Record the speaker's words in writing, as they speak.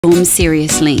Benidorm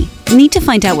seriously. Need to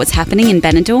find out what's happening in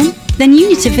Benidorm? Then you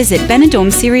need to visit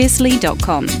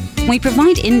benidormseriously.com. We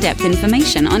provide in-depth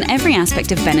information on every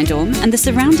aspect of Benidorm and the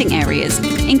surrounding areas,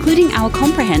 including our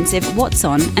comprehensive What's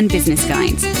On and business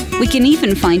guides. We can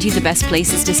even find you the best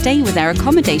places to stay with our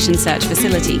accommodation search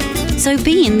facility. So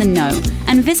be in the know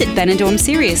and visit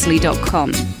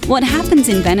benidormseriously.com. What happens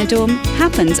in Benidorm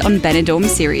happens on Benidorm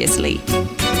Seriously.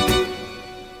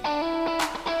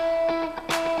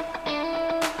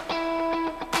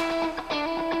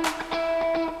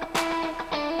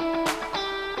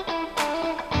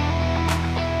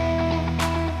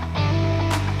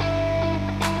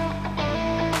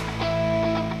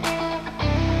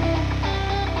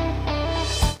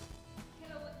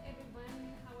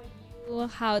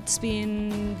 How it's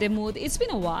been, the mood. It's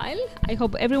been a while. I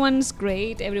hope everyone's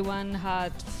great. Everyone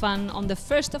had fun on the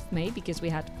 1st of May because we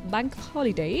had bank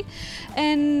holiday,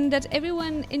 and that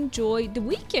everyone enjoyed the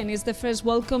weekend. It's the first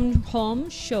welcome home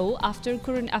show after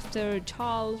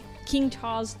King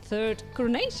Charles III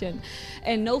coronation.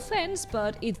 And no offense,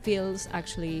 but it feels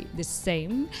actually the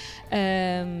same.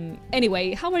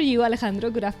 Anyway, how are you,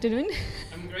 Alejandro? Good afternoon.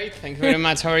 I'm great, thank you very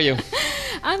much. How are you?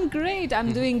 I'm great.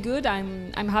 I'm doing good.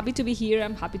 I'm happy to be here.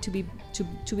 I'm happy to be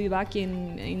back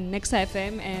in Nexa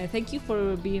FM. Thank you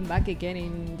for being back again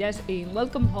in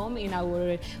Welcome Home in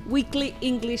our weekly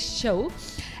English show.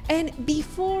 And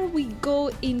before we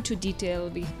go into detail,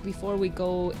 before we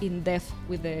go in depth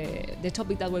with the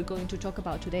topic that we're going to talk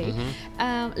about today,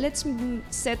 let's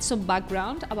set some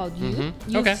background about you.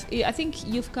 Okay. I think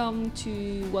you've come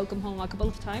to Welcome Home a couple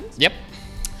of times. Yep.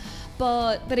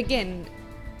 But again,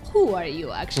 who are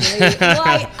you actually?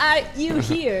 Why are you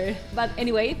here? But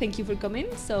anyway, thank you for coming.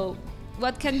 So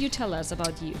what can you tell us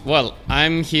about you? Well,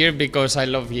 I'm here because I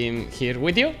love being here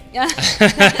with you. Yeah,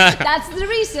 that's the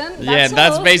reason.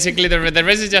 That's basically the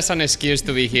rest is just an excuse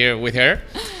to be here with her.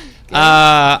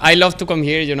 I love to come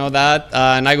here, you know that,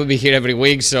 and I will be here every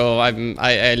week, so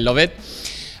I love it.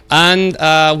 And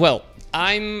well,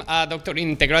 I'm a doctor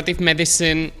in integrative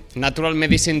medicine, natural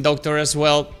medicine doctor as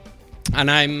well.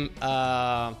 And I'm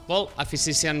well, a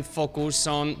physician focused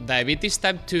on diabetes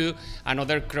type 2 and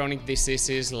other chronic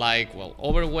diseases like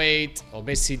overweight,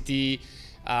 obesity,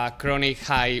 chronic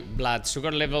high blood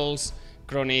sugar levels,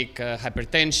 chronic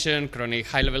hypertension, chronic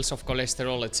high levels of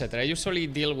cholesterol, etc. I usually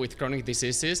deal with chronic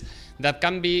diseases that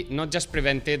can be not just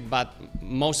prevented, but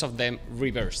most of them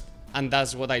reversed. And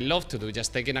that's what I love to do,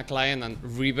 just taking a client and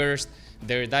reverse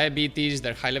their diabetes,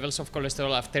 their high levels of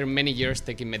cholesterol after many years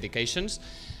taking medications.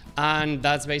 And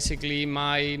that's basically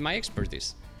my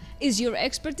expertise. Is your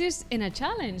expertise in a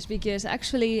challenge? Because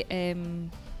actually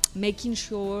making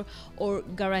sure or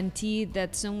guarantee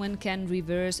that someone can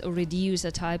reverse or reduce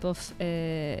a type of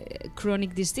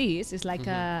chronic disease is like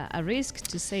a risk,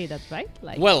 to say that, right?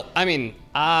 Like, well, I mean,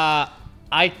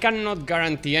 I cannot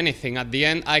guarantee anything. At the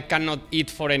end, I cannot eat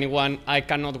for anyone. I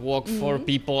cannot walk for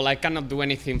people. I cannot do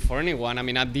anything for anyone. I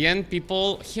mean, at the end,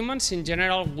 humans in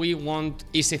general, we want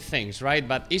easy things, right?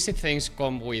 But easy things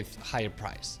come with higher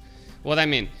price. What I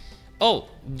mean,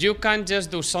 you can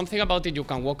just do something about it. You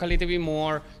can walk a little bit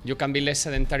more. You can be less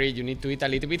sedentary. You need to eat a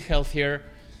little bit healthier.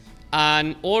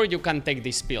 Or you can take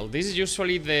this pill. This is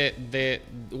usually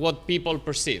what people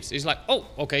perceive. It's like,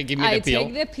 okay, give me the pill. I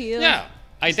take the pill. Yeah.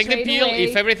 I take the pill. Away.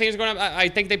 If everything is I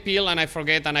take the pill and I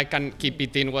forget and I can keep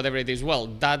eating whatever it is. Well,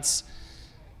 that's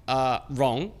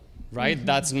wrong, right?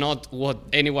 That's not what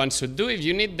anyone should do. If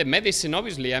you need the medicine,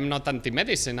 obviously, I'm not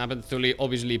anti-medicine. I'm actually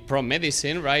obviously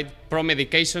pro-medicine, right?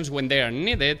 Pro-medications when they are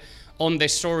needed on the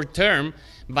short term.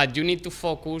 But you need to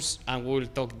focus, and we'll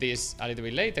talk this a little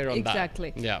bit later on that.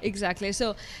 Exactly. Yeah. Exactly.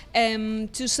 So,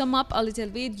 to sum up a little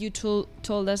bit, you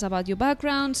told us about your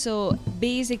background. So,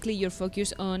 basically, you're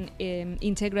focused on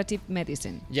integrative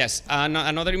medicine. Yes.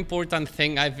 Another important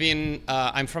thing.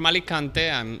 I'm from Alicante.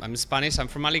 I'm Spanish. I'm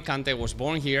from Alicante. I was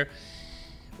born here.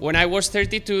 When I was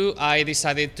 32, I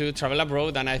decided to travel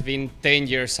abroad, and I've been 10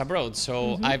 years abroad.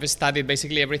 So I've studied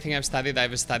basically everything I've studied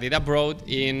abroad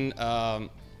in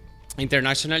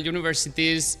international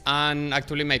universities, and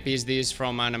actually my PhD is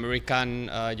from an American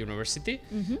university.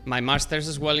 My master's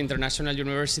as well, international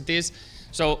universities.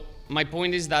 So my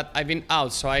point is that I've been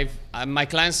out. So my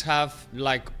clients have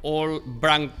like all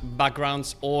brand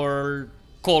backgrounds, all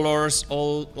colors,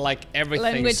 all like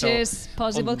everything. Languages so,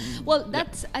 possible. Well,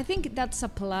 I think that's a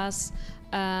plus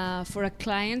for a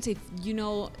client.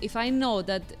 If I know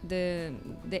that the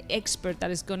expert that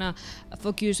is gonna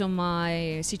focus on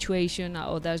my situation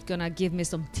or that's gonna give me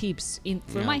some tips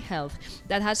for my health,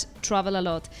 that has traveled a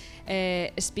lot,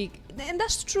 speak, and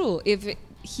that's true. If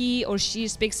he or she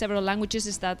speaks several languages,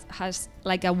 is that has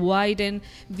like a widened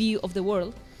view of the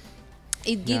world.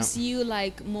 it gives you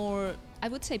like more, I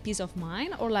would say, peace of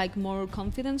mind, or like more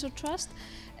confidence or trust.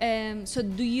 So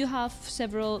do you have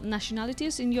several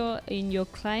nationalities in your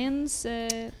clients?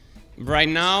 Right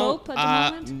now, scope at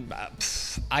the moment?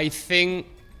 I think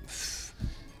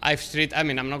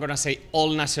I'm not gonna say all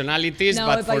nationalities, No,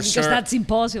 but for because sure that's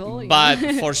impossible. But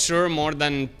for sure, more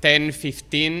than 10,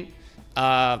 15.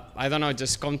 I don't know,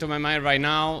 just come to my mind right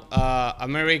now.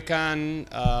 American,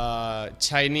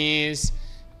 Chinese,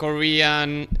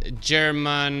 Korean,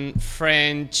 German,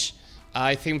 French.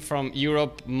 I think from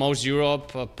Europe, most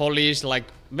Europe, Polish, like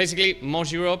basically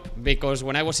most Europe, because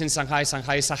when I was in Shanghai,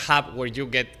 Shanghai is a hub where you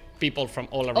get people from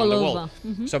all around the world.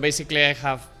 So basically I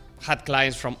have had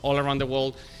clients from all around the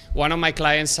world. One of my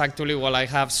clients actually, well, I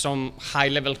have some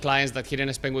high-level clients that here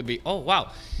in Spain would be, oh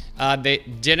wow, the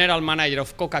general manager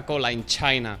of Coca-Cola in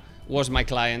China was my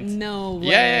client. No way.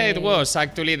 Yeah, it was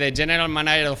actually the general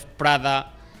manager of Prada.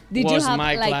 Did was you have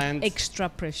my like client. Extra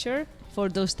pressure for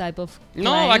those type of clients?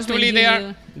 No, actually they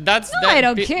are. That's no, I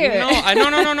don't care.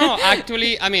 No.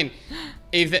 Actually, I mean,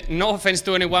 no offense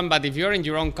to anyone, but if you're in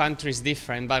your own country, it's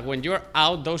different. But when you're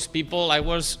out, those people, I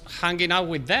was hanging out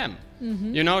with them.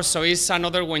 You know, so it's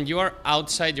another, when you are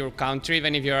outside your country,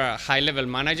 even if you're a high-level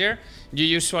manager, you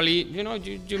usually, you know,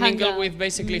 you mingle with,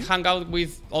 basically hang out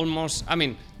with almost, I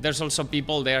mean, there's also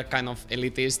people, they are kind of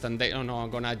elitist and they don't know,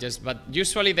 I'm gonna just, but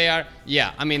usually they are,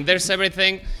 yeah, I mean, there's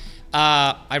everything.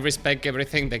 I respect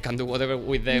everything. They can do whatever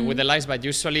with the lives, but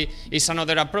usually it's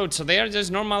another approach. So they are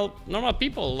just normal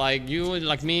people like you,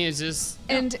 like me. It's just.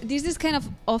 And this is kind of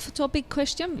off-topic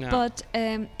question, but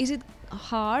is it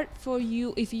hard for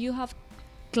you if you have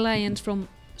clients from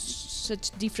such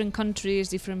different countries,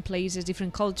 different places,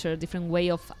 different culture, different way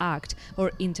of act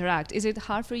or interact? Is it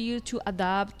hard for you to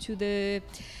adapt to the,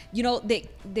 you know,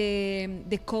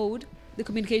 the code? The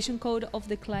communication code of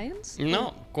the clients?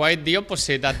 No, quite the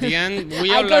opposite. At the end, we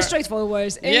I all go are, straight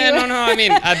forward. Anyway. Yeah, no. I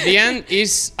mean, at the end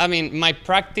is, I mean, my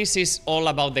practice is all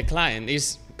about the client.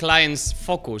 Is client's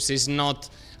focus. Is not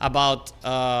about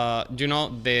you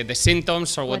know, the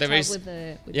symptoms or whatever. Is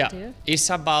It's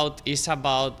about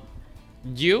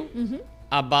you,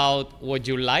 about what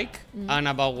you like, and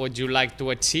about what you like to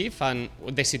achieve, and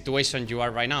the situation you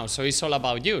are right now. So it's all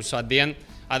about you. So at the end,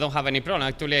 I don't have any problem.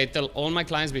 Actually, I tell all my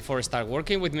clients before I start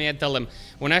working with me, I tell them,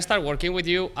 when I start working with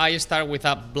you, I start with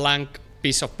a blank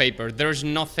piece of paper. There's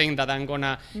nothing that I'm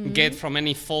gonna get from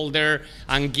any folder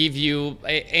and give you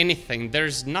anything.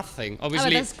 There's nothing.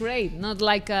 Obviously, that's great. Not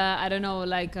like I don't know,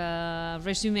 like a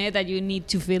resume that you need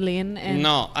to fill in. And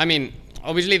no, I mean,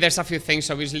 obviously there's a few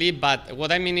things, obviously, but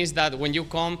what I mean is that when you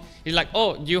come, it's like,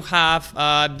 oh, you have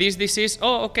this disease.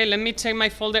 Oh, okay, let me check my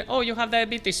folder. Oh, you have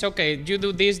diabetes. Okay, you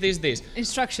do this.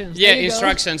 Instructions. Yeah,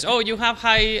 instructions. Oh, you have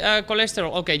high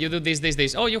cholesterol. Okay, you do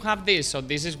this. Oh, you have this. So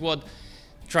this is what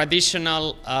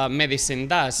traditional medicine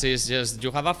does, is just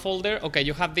you have a folder. Okay,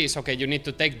 you have this. Okay, you need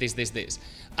to take this.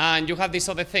 And you have this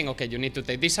other thing. Okay, you need to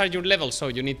take, these are your levels, so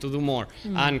you need to do more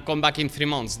and come back in 3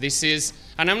 months. This is,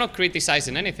 and I'm not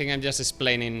criticizing anything, I'm just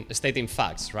stating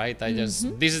facts, right? I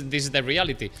just, this is the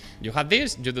reality. You have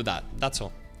this, you do that, that's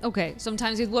all. Okay,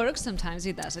 sometimes it works, sometimes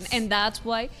it doesn't. And that's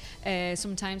why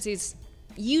sometimes it's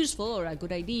useful or a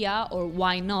good idea, or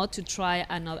why not, to try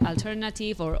an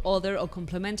alternative or other or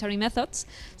complementary methods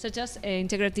such as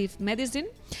integrative medicine.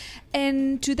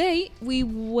 And today we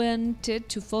wanted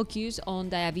to focus on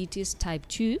diabetes type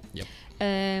 2. Yep.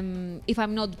 If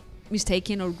I'm not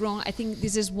mistaken or wrong, I think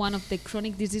this is one of the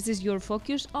chronic diseases you're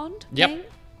focused on.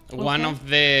 Yep. One of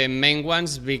the main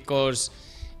ones, because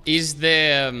is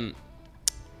the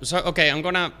so, okay, I'm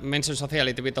going to mention something a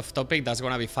little bit off topic. That's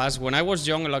going to be fast. When I was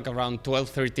young, like around 12,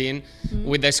 13,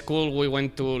 with the school, we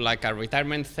went to like a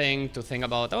retirement thing to think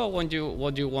about, oh, what do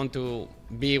you want to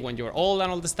be when you're old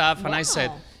and all the stuff. Wow. And I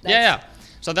said, yeah.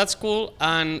 So that's cool.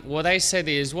 And what I said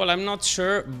is, well, I'm not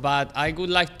sure, but I would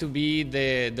like to be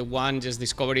the one just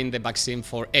discovering the vaccine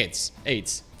for AIDS,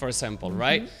 for example,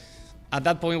 right? At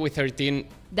that point, with 13...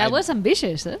 That was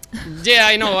ambitious, eh? Yeah,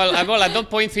 I know. Well, at that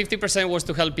point, 50% was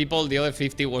to help people. The other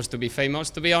 50 was to be famous,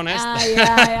 to be honest.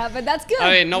 Yeah, but that's good.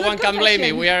 I mean, no good one can blame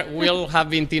me. We all have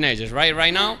been teenagers, right?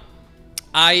 Right now,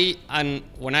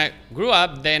 when I grew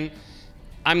up, then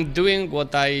I'm doing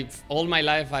what all my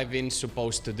life I've been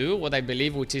supposed to do, what I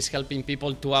believe, which is helping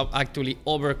people to actually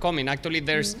overcome it. Actually,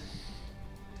 there's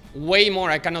way more,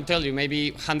 I cannot tell you,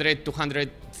 maybe 100, 200,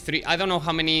 3, I don't know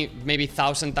how many, maybe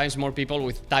 1,000 times more people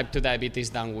with type 2 diabetes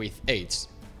than with AIDS,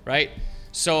 right?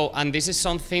 So, and this is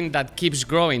something that keeps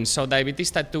growing. So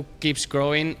diabetes type 2 keeps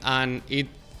growing, and it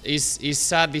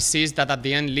is a disease that at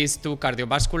the end leads to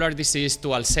cardiovascular disease, to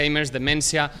Alzheimer's,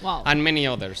 dementia, and many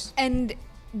others. And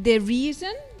the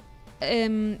reason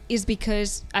is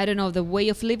because, I don't know, the way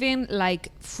of living,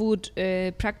 like food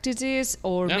practices,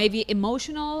 or maybe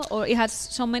emotional, or it has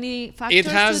so many factors? It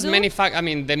has many factors. I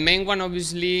mean, the main one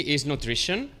obviously is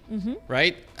nutrition,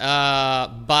 right?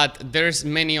 But there's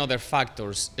many other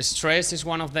factors. Stress is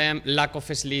one of them. Lack of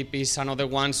sleep is another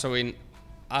one. So in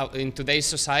today's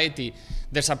society,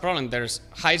 there's a problem. There's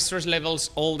high stress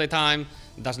levels all the time.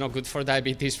 That's not good for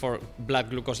diabetes, for blood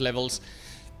glucose levels.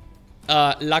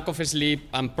 Lack of sleep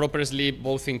and proper sleep,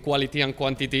 both in quality and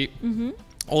quantity.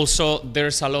 Also,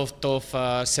 there's a lot of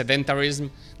sedentarism.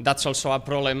 That's also a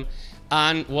problem.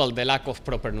 And, well, the lack of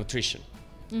proper nutrition.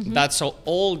 That's so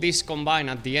all this combined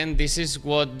at the end, this is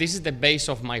the base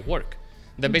of my work.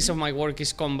 The base of my work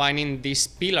is combining these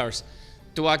pillars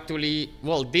to actually,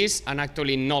 well, this and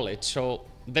actually knowledge. So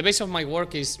the base of my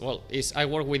work is I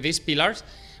work with these pillars,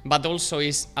 but also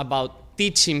is about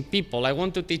teaching people. I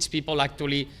want to teach people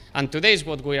actually, and today is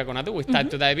what we are going to do with type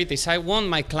 2 diabetes. I want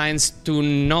my clients to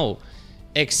know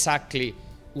exactly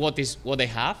what they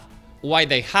have, why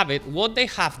they have it, what they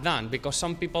have done, because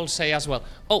some people say as well,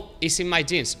 oh, it's in my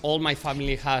genes, all my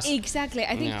family has. Exactly.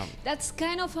 I think that's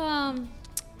kind of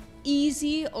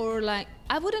easy, or like,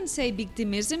 I wouldn't say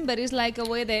victimism, but it's like a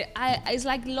way that it's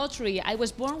like lottery. I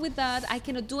was born with that, I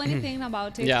cannot do anything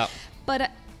about it.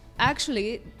 But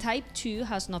actually, type 2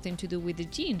 has nothing to do with the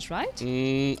genes, right?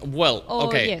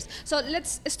 Okay. Yes. So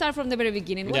let's start from the very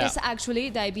beginning. What is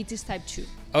actually diabetes type 2?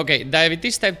 Okay,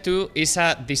 diabetes type 2 is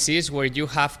a disease where you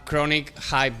have chronic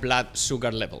high blood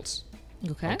sugar levels.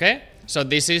 Okay? So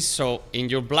this is, so in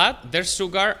your blood, there's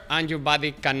sugar and your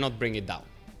body cannot bring it down.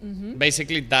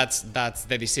 Basically, that's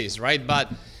the disease, right? But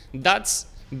that's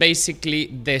basically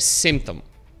the symptom,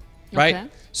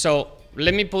 right? So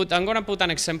I'm going to put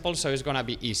an example so it's going to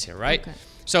be easier, right?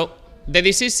 So the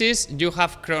disease is you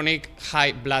have chronic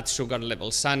high blood sugar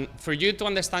levels. And for you to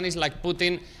understand, it's like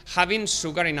having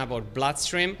sugar in our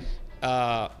bloodstream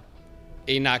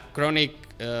in a chronic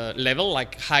level,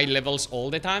 like high levels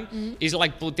all the time, is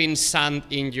like putting sand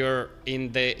in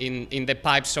the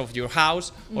pipes of your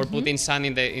house, or putting sand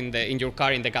in your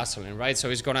car in the gasoline, right? So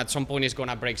it's at some point it's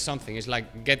gonna break something. It's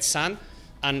like get sand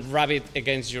and rub it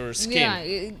against your skin. Yeah,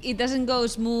 it doesn't go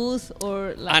smooth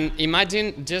or like. And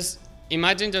imagine just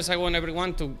I want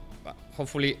everyone to,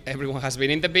 hopefully everyone has been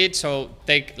in the beach, so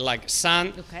take like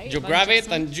sand, you grab it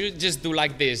and you just do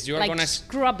like this. You're like gonna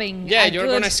scrubbing. Yeah, you're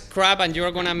gonna scrub, and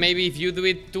you're gonna maybe, if you do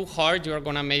it too hard, you're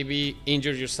gonna maybe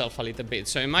injure yourself a little bit.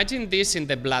 So imagine this in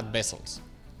the blood vessels.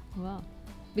 Wow.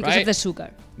 Because of the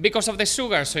sugar. Because of the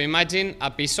sugar. So imagine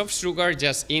a piece of sugar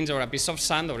just or a piece of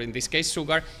sand, or in this case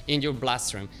sugar, in your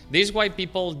bloodstream. This is why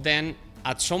people then,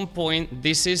 at some point,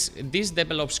 this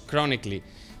develops chronically.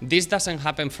 This doesn't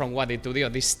happen from one day to the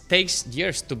other. This takes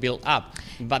years to build up.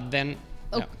 But then...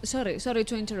 Sorry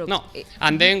to interrupt. No,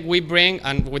 and then we bring,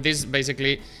 and with this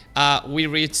basically, we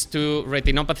reach to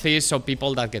retinopathy, so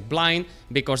people that get blind,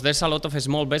 because there's a lot of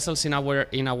small vessels in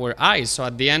our eyes. So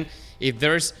at the end, if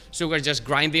there's sugar just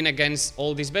grinding against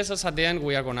all these vessels, at the end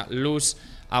we are gonna lose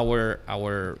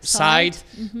our sight.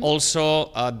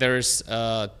 Also, there's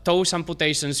toes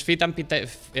amputations, feet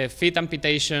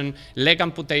amputation, leg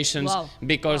amputations.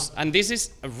 Because and this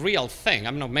is a real thing.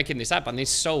 I'm not making this up, and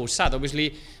it's so sad.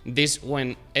 Obviously, this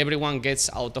when everyone gets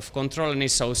out of control, and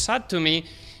it's so sad to me,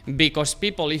 because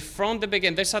people, if from the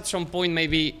beginning, there's at some point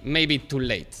maybe too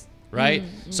late, right?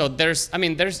 So there's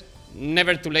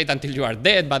never too late until you are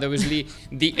dead, but obviously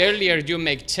the earlier you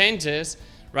make changes,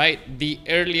 right, the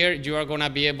earlier you are going to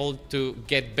be able to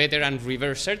get better and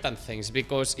reverse certain things,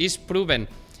 because it's proven,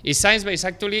 it's science-based.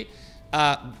 Actually,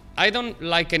 I don't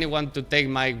like anyone to take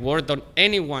my word on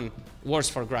anyone words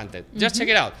for granted. Just check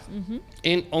it out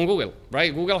on Google,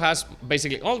 right? Google has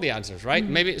basically all the answers, right?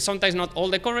 Maybe sometimes not all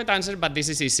the correct answers, but this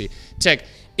is easy. Check,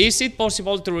 is it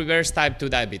possible to reverse type 2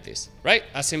 diabetes, right?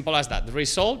 As simple as that. The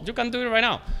result, you can do it right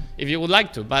now if you would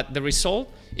like to, but the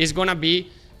result is going to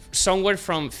be somewhere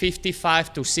from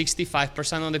 55 to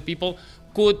 65% of the people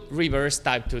could reverse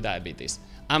type 2 diabetes.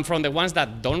 And from the ones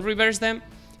that don't reverse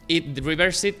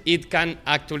it can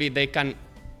actually, they can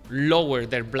lower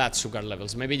their blood sugar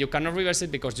levels. Maybe you cannot reverse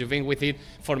it because you've been with it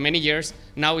for many years.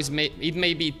 Now it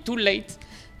may be too late.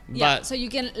 But so you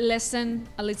can lessen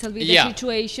a little bit the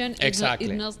situation.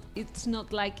 Exactly. It's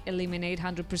not like eliminate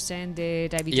 100% the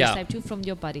diabetes type 2 from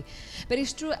your body. But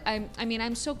it's true. I mean,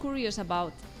 I'm so curious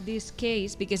about this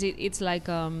case because it's like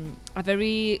a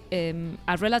very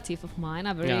a relative of mine,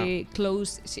 a very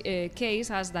close case,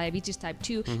 has diabetes type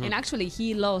 2, and actually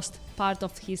he lost part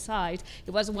of his sight.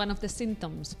 It was one of the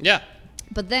symptoms. Yeah.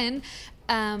 But then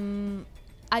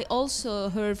I also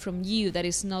heard from you that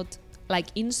it's not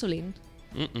like insulin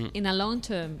in a long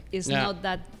term is Yeah. not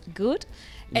that good.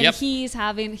 And Yep. he's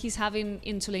having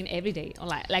insulin every day, or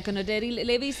like on a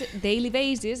daily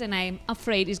basis, and I'm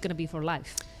afraid it's gonna be for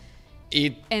life.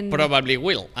 It And- probably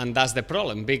will, and that's the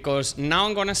problem, because now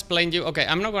I'm gonna explain you. Okay,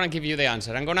 I'm not gonna give you the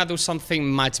answer. I'm gonna do something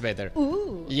much better.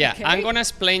 Ooh, Yeah, okay. I'm gonna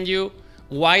explain you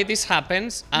why this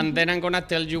happens, and then I'm gonna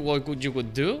tell you what you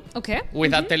could do Okay.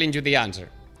 without telling you the answer,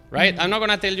 right? I'm not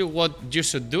gonna tell you what you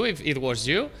should do if it was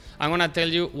you. I'm gonna tell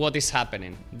you what is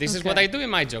happening. This is what Okay. I do in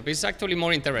my job. It's actually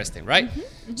more interesting, right?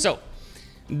 So,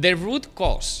 the root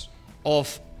cause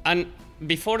of, and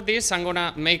before this, I'm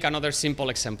gonna make another simple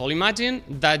example. Imagine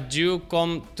that you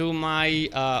come to my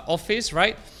office,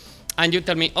 right? And you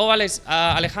tell me, oh,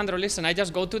 Alejandro, listen, I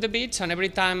just go to the beach, and every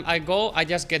time I go, I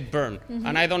just get burned,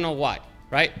 and I don't know why,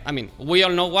 right? I mean, we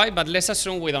all know why, but let's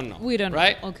assume we don't know. We don't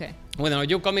right? know. Okay. We don't know.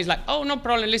 You come, it's like, oh, no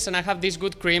problem. Listen, I have this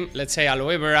good cream, let's say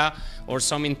aloe vera or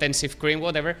some intensive cream,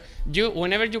 whatever.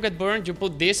 Whenever you get burned, you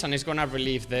put this, and it's gonna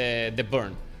relieve the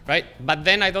burn, right? But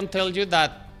then I don't tell you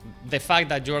that the fact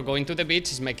that you are going to the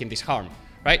beach is making this harm,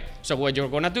 right? So what you're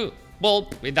gonna do? Well,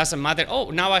 it doesn't matter. Oh,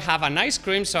 now I have a nice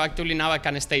cream, so actually now I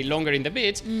can stay longer in the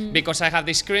beach because I have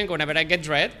this cream. Whenever I get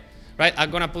red, right, I'm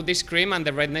gonna put this cream, and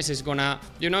the redness is gonna,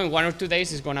 in 1 or 2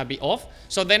 days, it's gonna be off.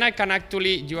 So then I can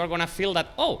actually, you are gonna feel that,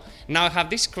 oh, now I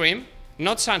have this cream,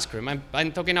 not sunscreen.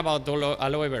 I'm talking about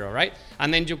aloe vera, right?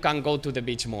 And then you can go to the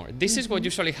beach more. This is what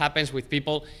usually happens with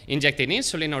people injecting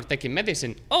insulin or taking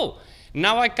medicine. Oh,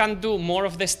 now I can do more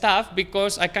of the stuff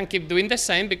because I can keep doing the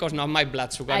same because now my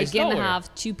blood sugar is lower. I can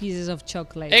have 2 pieces of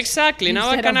chocolate. Exactly. Now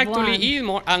I instead can of actually one. eat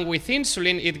more. And with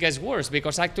insulin, it gets worse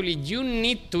because actually you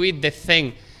need to eat the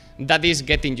thing that is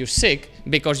getting you sick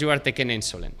because you are taking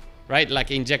insulin, right? Like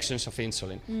injections of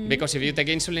insulin. Because if you take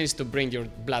insulin, it's to bring your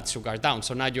blood sugar down.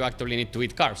 So now you actually need to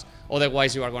eat carbs.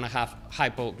 Otherwise, you are going to have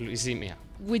hypoglycemia.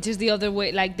 Which is the other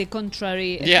way, like the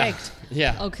contrary Yeah. effect.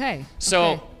 Yeah. Okay. So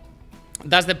okay.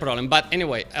 that's the problem. But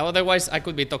anyway, otherwise I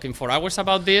could be talking for hours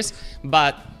about this,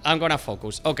 but I'm gonna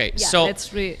focus. Okay, Yeah, so let's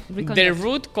the reconnect.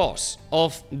 root cause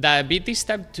of diabetes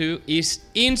type 2 is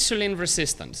insulin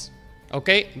resistance.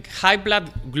 Okay, high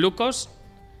blood glucose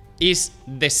is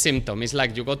the symptom. It's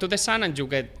like you go to the sun and you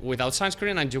get without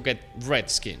sunscreen and you get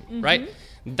red skin, right?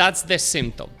 That's the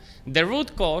symptom. The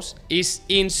root cause is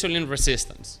insulin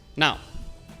resistance. Now,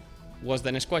 what's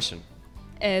the next question?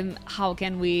 How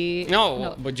can we?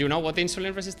 No, but you know what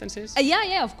insulin resistance is?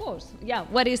 Yeah, of course. Yeah,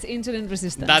 what is insulin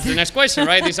resistance? That's the next question,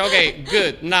 right? It's okay,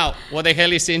 good. Now, what the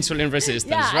hell is insulin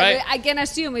resistance, yeah, right? I can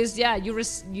assume is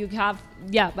you have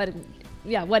but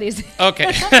what is it? Okay.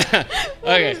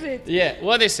 Okay. is it? Yeah,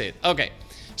 what is it? Okay.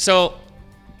 So,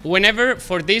 whenever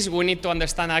for this we need to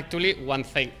understand actually one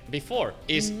thing before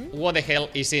is what the hell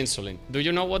is insulin? Do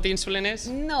you know what insulin is?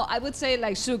 No, I would say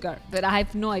like sugar, but I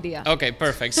have no idea. Okay,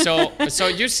 perfect. So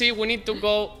you see, we need to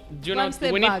go, One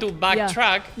step we need to back. Yeah.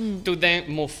 backtrack to then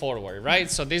move forward,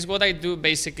 right? So this is what I do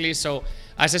basically. So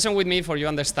a session with me, for you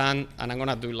understand, and I'm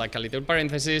gonna do like a little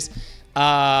parenthesis,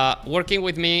 working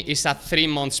with me is a 3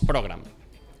 months program,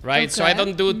 right? So I Okay.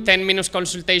 don't do 10 minutes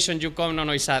consultation, you come, no,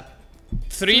 it's a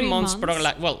 3 months months.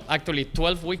 program, well, actually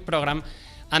 12-week program.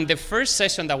 And the first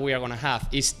session that we are gonna have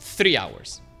is 3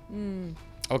 hours,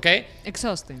 okay?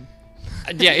 Exhausting.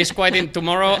 Yeah, it's quite in.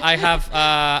 Tomorrow I have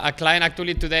a client.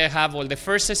 Actually, today I have, well, the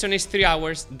first session is 3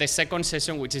 hours. The second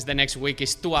session, which is the next week,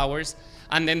 is 2 hours.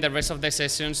 And then the rest of the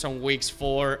sessions on weeks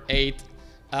 4,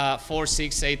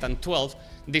 6, 8, and 12,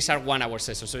 these are 1 hour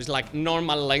sessions. So it's like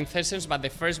normal length sessions. But the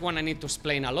first one, I need to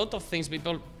explain a lot of things.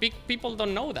 People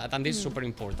don't know that, and this is super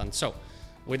important. So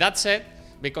with that said,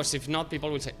 because if not, people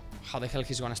will say, how the hell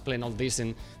he's going to explain all this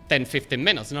in 10, 15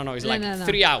 minutes? No, it's like No.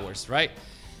 3 hours, right?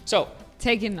 So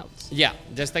Taking notes. yeah,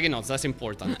 just taking notes, that's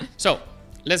important. So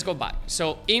let's go back.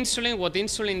 So insulin, what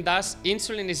insulin does,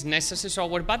 insulin is necessary.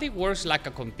 So our body works like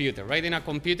a computer, right? In a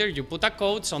computer, you put a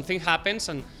code, something happens,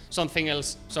 and something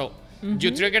else. So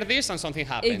you trigger this and something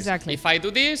happens. Exactly. If I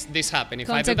do this, this happens. If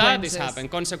I do that, this happens.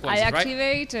 Consequences, I right?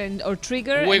 activate or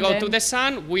trigger. We and go then to the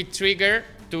sun, we trigger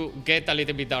to get a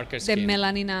little bit darker the skin.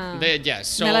 melanina.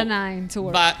 So, melanine to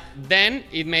work. But then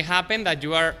it may happen that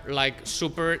you are like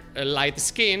super light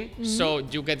skin, so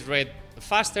you get red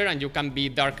faster and you can be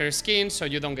darker skin, so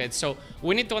you don't get. So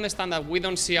we need to understand that we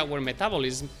don't see our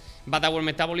metabolism, but our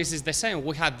metabolism is the same.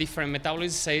 We have different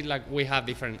metabolisms, say like we have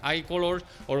different eye colors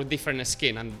or different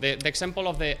skin. And the example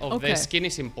of the skin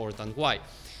is important. Why?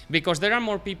 Because there are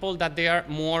more people that they are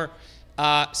more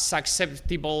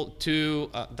susceptible to,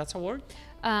 that's a word?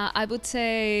 I would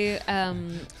say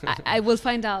I will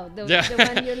find out. The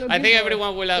one you're looking I think for.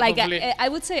 everyone will like hopefully. I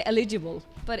would say eligible,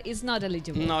 but it's not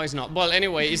eligible. No, it's not. Well,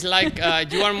 anyway, it's like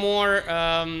you are more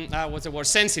what's the word?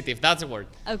 Sensitive. That's the word.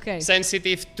 Okay.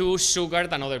 Sensitive to sugar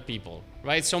than other people,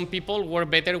 right? Some people work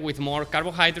better with more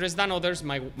carbohydrates than others.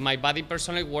 My body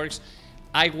personally works.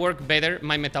 I work better.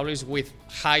 My metabolism with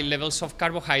high levels of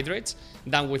carbohydrates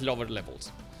than with lower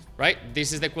levels. Right?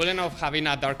 This is the equivalent of having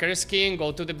a darker skin,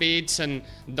 go to the beach, and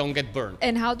don't get burned.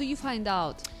 And how do you find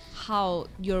out how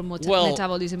your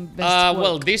metabolism best works?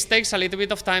 Well, this takes a little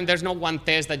bit of time. There's no one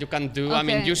test that you can do. Okay. I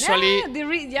mean, usually...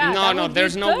 no,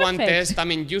 there's no one test. I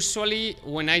mean, usually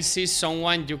when I see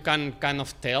someone, you can kind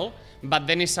of tell. But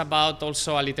then it's about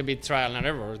also a little bit trial and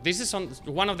error. This is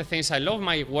one of the things I love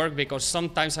my work, because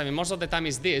sometimes, I mean, most of the time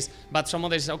is this, but some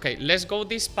others, okay, let's go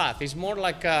this path. It's more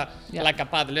like a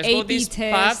path. Let's go this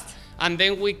path, and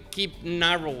then we keep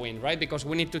narrowing, right? Because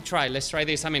we need to try. Let's try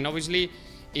this. I mean, obviously,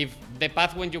 if the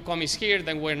path when you come is here,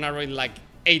 then we're narrowing like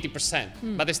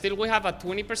 80%. But still we have a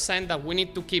 20% that we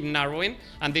need to keep narrowing,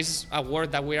 and this is a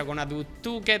work that we are gonna do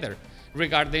together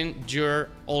regarding your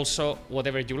also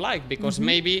whatever you like, because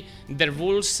maybe the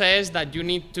rule says that you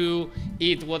need to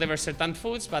eat whatever certain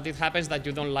foods, but it happens that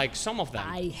you don't like some of them.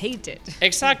 I hate it.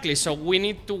 Exactly. So we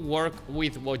need to work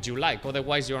with what you like,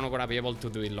 otherwise you're not going to be able to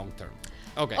do it long term.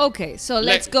 Okay. Okay, so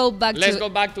let's go back to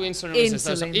insulin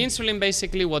resistance. So insulin,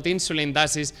 basically what insulin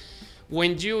does is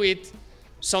when you eat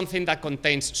something that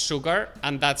contains sugar,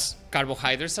 and that's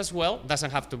carbohydrates as well,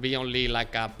 doesn't have to be only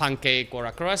like a pancake or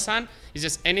a croissant, it's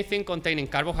just anything containing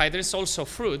carbohydrates, also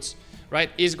fruits,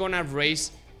 right, is gonna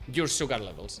raise your sugar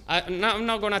levels. I'm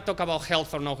not gonna talk about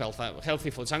health or no health, healthy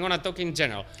foods, I'm gonna talk in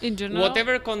general. In general?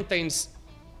 Whatever contains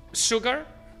sugar,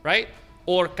 right,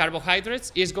 or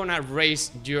carbohydrates is gonna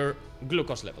raise your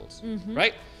glucose levels,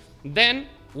 right? Then,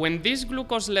 when these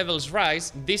glucose levels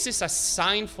rise, this is a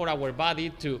sign for our body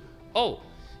to,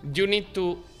 you need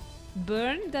to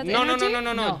burn that no, energy?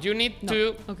 No. You need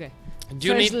to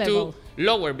you First need level. to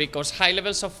lower, because high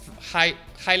levels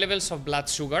of blood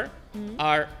sugar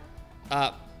are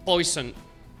poison.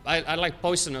 I like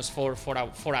poisonous for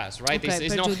us, right? Okay,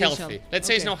 it's not prejudicial. healthy. Let's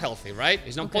say it's not healthy, right?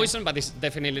 It's not poison, but it's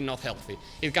definitely not healthy.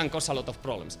 It can cause a lot of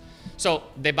problems. So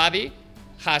the body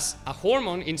has a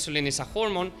hormone, insulin is a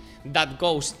hormone, that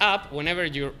goes up whenever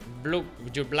your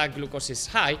blood glucose is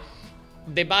high.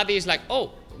 The body is like,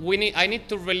 I need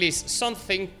to release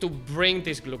something to bring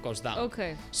this glucose down.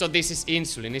 Okay. So this is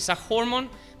insulin. It's a hormone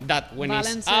that when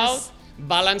it's out,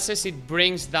 balances, it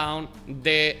brings down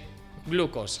the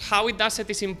glucose. How it does it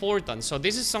is important. So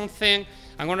this is something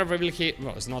I'm going to reveal here.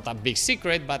 Well, it's not a big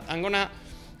secret, but I'm going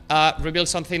to reveal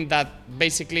something that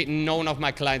basically none of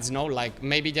my clients know, like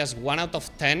maybe just 1 out of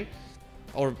 10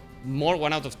 or more,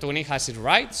 1 out of 20 has it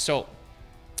right. So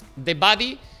the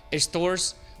body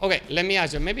stores... Okay, let me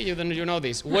ask you, maybe you know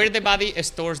this, where the body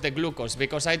stores the glucose,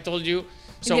 because I told you...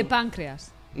 In the pancreas.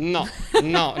 No,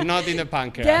 not in the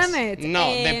pancreas. Damn it.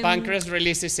 No, the pancreas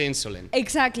releases insulin.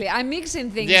 Exactly, I'm mixing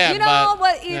things. Yeah, you know,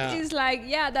 but it yeah. is like,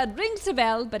 that rings a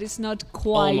bell, but it's not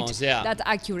quite Almost, yeah. that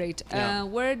accurate. Yeah.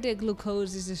 Where the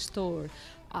glucose is stored.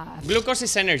 Glucose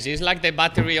is energy. It's like the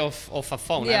battery of a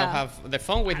phone. Yeah. I don't have the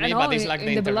phone with me, know, but it's like the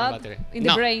in the internal blood, battery. in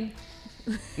the brain.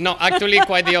 No, actually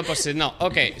quite the opposite. No.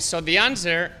 Okay, so the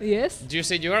answer... Yes? You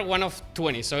said you are 1 of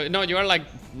 20. So, no, you are like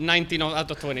 19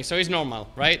 out of 20. So it's normal,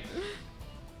 right?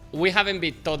 We haven't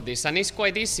been taught this, and it's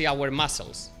quite easy, our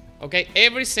muscles. Okay,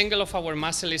 every single of our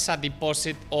muscle is a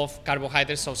deposit of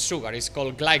carbohydrates of sugar. It's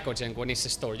called glycogen when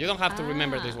it's stored. You don't have to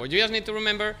remember this word. You just need to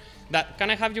remember that...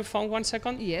 Can I have your phone 1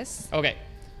 second? Yes. Okay.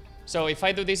 So if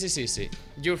I do this, it's easy.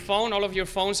 Your phone, all of your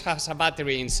phones has a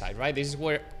battery inside, right? This is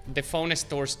where the phone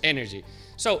stores energy.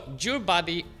 So your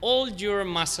body, all your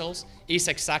muscles is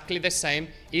exactly the same,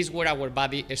 is where our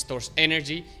body stores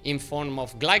energy in form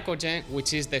of glycogen,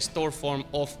 which is the stored form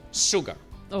of sugar.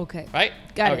 Okay. Right?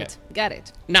 Got Okay. it. Got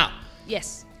it. Now,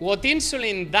 Yes. what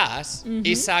insulin does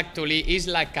is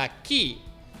like a key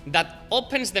that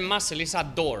opens the muscle. Is a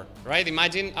door, right?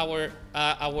 Imagine our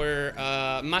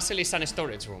muscle is a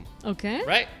storage room, Okay.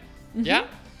 right? Yeah.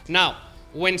 Now,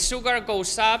 when sugar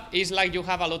goes up, it's like you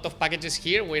have a lot of packages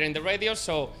here. We're in the radio,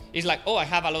 so it's like, I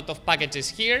have a lot of packages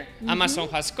here. Amazon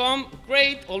has come,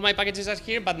 great, all my packages are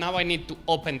here, but now I need to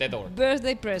open the door.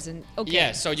 Birthday present. Okay.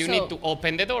 Yeah, so you need to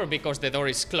open the door because the door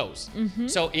is closed.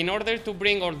 So in order to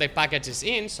bring all the packages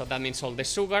in, so that means all the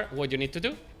sugar, what you need to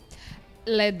do?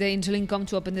 Let the insulin come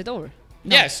to open the door.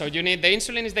 No. Yeah, so you need, the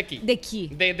insulin is the key. The key.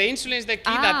 The insulin is the key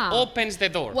that opens the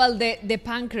door. Well, the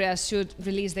pancreas should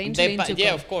release the insulin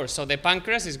Yeah, of course. So the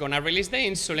pancreas is going to release the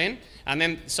insulin. And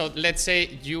then, so let's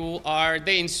say you are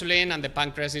the insulin and the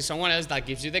pancreas is someone else that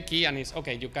gives you the key and it's,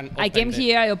 okay, you can open I came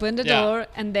here, I opened the door,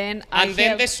 and then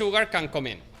then the sugar can come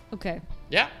in. Okay.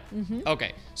 Yeah?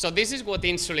 Okay. So this is what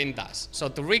insulin does. So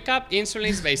to recap, insulin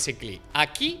is basically a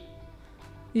key,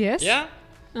 Yes. yeah,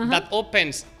 that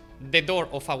opens the door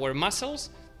of our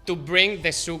muscles to bring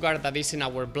the sugar that is in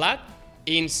our blood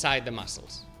inside the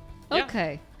muscles. Yeah?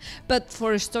 Okay. But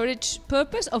for storage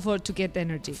purpose or for to get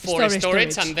energy? For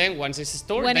storage, and then once it's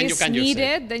stored, when then it's you can use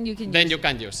it. then you can Then use you it.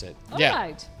 can use it. All yeah.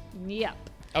 right. Yep.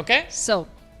 Okay? So,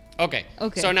 Okay.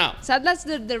 okay. So now, So that's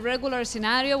the regular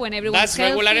scenario when everyone's that's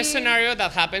regular healthy. scenario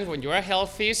that happens when you are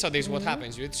healthy. So this is what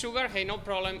happens. You eat sugar, hey, no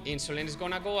problem. Insulin is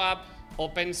gonna go up.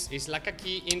 Opens is like a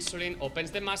key. Insulin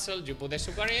opens the muscle. You put the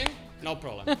sugar in, no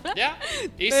problem. Yeah,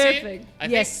 easy. Perfect.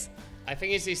 Yes. I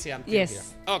think it's easy until Yes.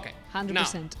 here. Okay. 100%.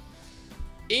 Now,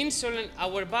 insulin,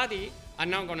 our body, and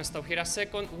now I'm gonna stop here a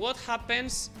second. What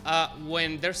happens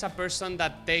when there's a person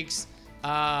that takes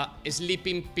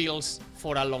sleeping pills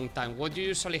for a long time? What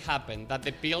usually happen? That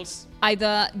the pills.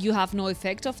 Either you have no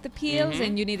effect of the pills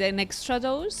and you need an extra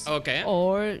dose. Okay.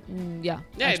 Or, Yeah,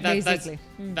 that's basically.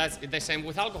 that's the same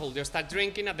with alcohol. You start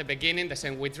drinking at the beginning, the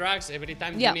same with drugs. Every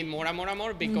time Yeah. you need more and more and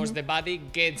more because the body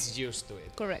gets used to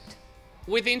it. Correct.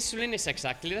 With insulin, it's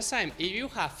exactly the same. If you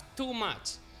have too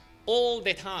much all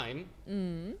the time,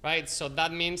 right? So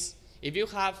that means if you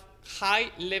have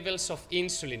high levels of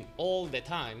insulin all the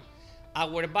time,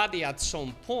 our body at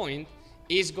some point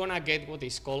is gonna get what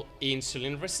is called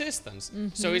insulin resistance.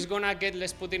 So it's gonna get,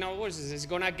 let's put in our words, it's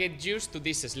gonna get used to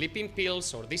these sleeping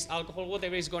pills or this alcohol,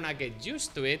 whatever, is gonna get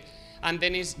used to it, and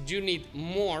then you need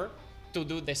more to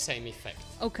do the same effect.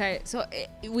 Okay, so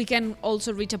we can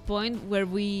also reach a point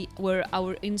where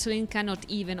our insulin cannot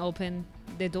even open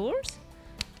the doors.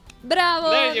 Bravo!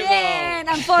 There you Bien,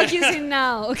 go. I'm focusing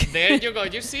now. Okay. There you go.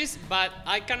 You see, but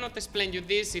I cannot explain you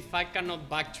this if I cannot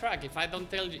backtrack. If I don't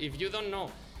tell you, if you don't know,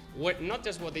 not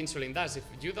just what insulin does, if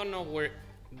you don't know where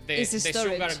the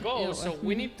sugar goes, so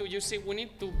we need to, you see, we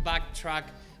need to backtrack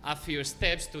a few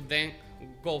steps to then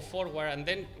go forward. And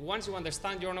then once you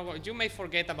understand, you may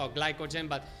forget about glycogen,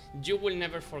 but you will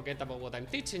never forget about what I'm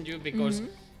teaching you because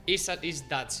it's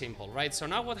that simple, right? So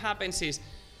now what happens is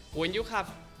when you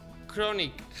have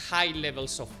chronic high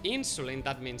levels of insulin,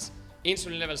 that means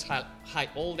insulin levels high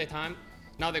all the time.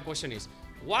 Now the question is,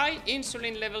 why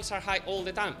insulin levels are high all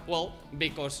the time? Well,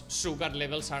 because sugar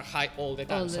levels are high all the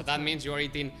time. So that means you're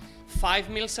eating 5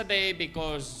 meals a day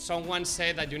because someone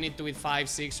said that you need to eat 5,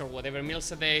 6 or whatever meals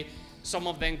a day. Some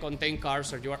of them contain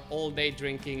carbs, or you are all day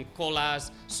drinking colas,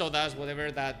 sodas,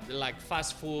 whatever that, like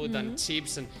fast food and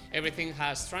chips, and everything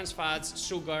has trans fats.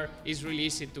 Sugar is really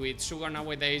easy to eat. Sugar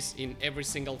nowadays in every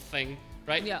single thing,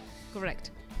 right? Yeah, correct.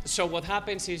 So what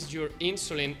happens is your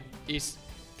insulin is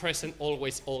present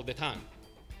always, all the time.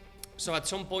 So at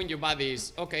some point your body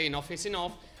is, okay, enough is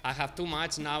enough. I have too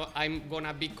much. Now I'm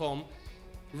gonna become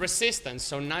resistant.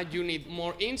 So now you need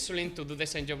more insulin to do the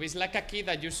same job. It's like a key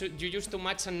that you use too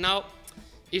much and now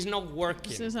it's not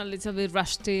working. It's a little bit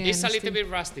rusty. It's a little bit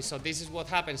rusty. So this is what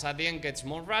happens. At the end, it gets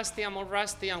more rusty and more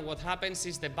rusty. And what happens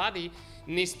is the body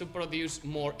needs to produce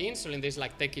more insulin. This is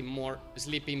like taking more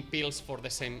sleeping pills for the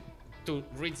same, to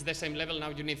reach the same level.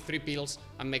 Now you need 3 pills.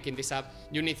 I'm making this up.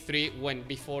 You need 3 when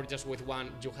before just with 1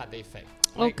 you had the effect.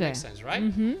 Okay. Makes sense, right?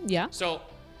 Yeah. So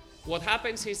what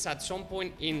happens is at some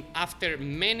point after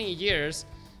many years,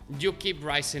 you keep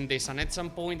rising this, and at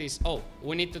some point is, oh,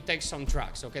 we need to take some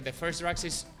drugs. Okay, the first drugs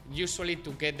is usually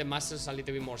to get the muscles a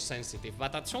little bit more sensitive,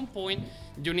 but at some point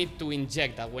you need to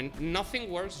inject that. When nothing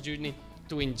works, you need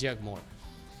to inject more.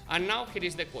 And now here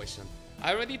is the question.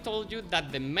 I already told you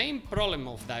that the main problem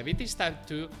of diabetes type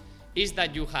 2 is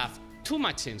that you have too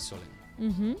much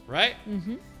insulin, right?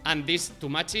 And this too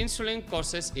much insulin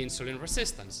causes insulin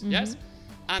resistance, yes?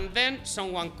 And then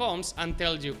someone comes and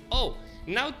tells you, oh,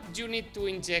 now you need to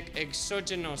inject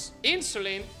exogenous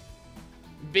insulin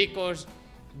because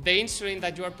the insulin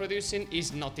that you are producing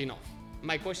is not enough.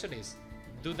 My question is,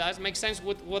 do that make sense?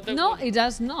 No, it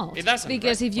does not. It doesn't,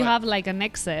 because right? if you have like an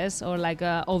excess or like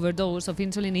an overdose of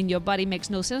insulin in your body, it makes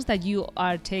no sense that you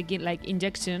are taking like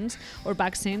injections or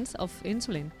vaccines of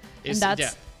insulin.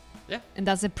 And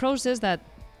that's the process that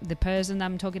the person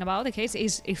I'm talking about, the case,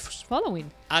 is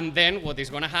following. And then what is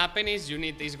going to happen is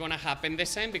it's going to happen the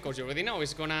same, because you already know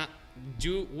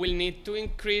you will need to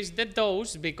increase the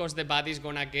dose because the body is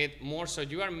going to get more. So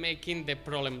you are making the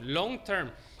problem long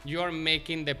term. You are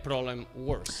making the problem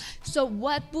worse. So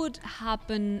what would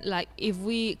happen like if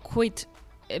we quit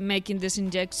making these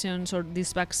injections or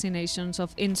these vaccinations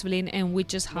of insulin, and we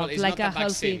just have it's like not a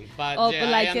healthy. vaccine, but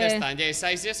like I understand. Yes,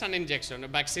 it's just an injection. A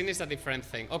vaccine is a different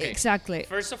thing. Okay. Exactly.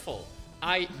 First of all,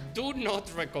 I do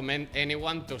not recommend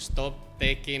anyone to stop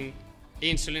taking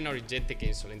insulin or injecting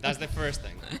insulin. That's the first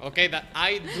thing. Okay, that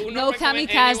I do not recommend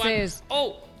kamikazes. anyone.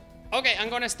 Oh, okay, I'm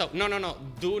gonna stop. No.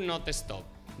 Do not stop.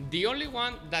 The only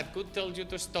one that could tell you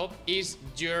to stop is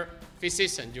your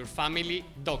physician, your family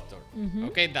doctor.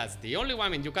 Okay, that's the only one. I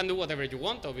mean, you can do whatever you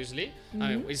want, obviously.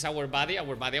 I mean, it's our body,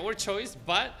 our choice.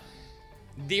 But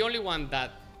the only one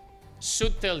that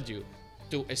should tell you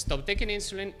to stop taking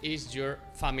insulin is your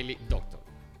family doctor.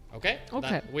 Okay?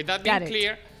 Okay. With that being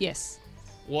clear, yes.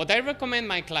 what I recommend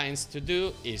my clients to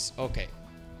do is, okay,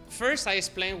 first I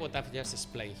explain what I've just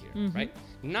explained here, right?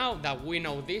 Now that we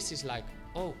know this is like,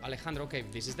 oh, Alejandro, okay,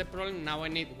 this is the problem. Now we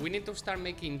need to start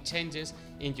making changes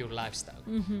in your lifestyle.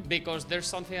 Because there's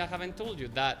something I haven't told you,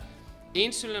 that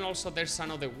insulin also, there's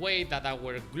another way that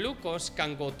our glucose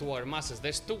can go to our muscles.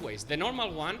 There's two ways. The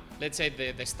normal one, let's say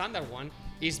the standard one,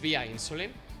 is via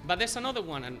insulin. But there's another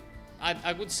one, and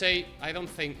I would say, I don't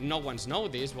think no one's know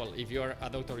this. Well, if you're a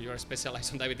doctor, you're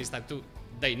specialized on diabetes type 2,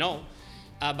 they know.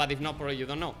 But if not, probably you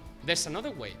don't know. There's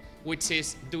another way, which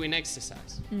is doing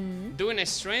exercise. Doing a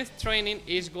strength training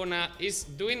is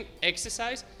doing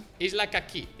exercise is like a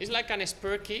key. It's like an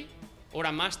spare key or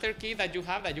a master key that you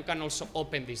have that you can also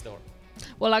open this door.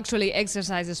 Well, actually,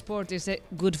 exercise sport is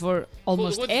good for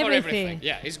almost good everything. For everything.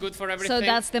 Yeah, it's good for everything. So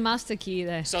that's the master key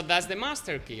there. So that's the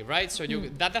master key, right? So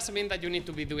that doesn't mean that you need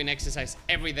to be doing exercise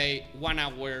every day, 1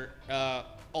 hour,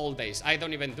 all days. I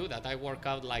don't even do that. I work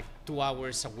out like 2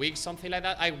 hours a week, something like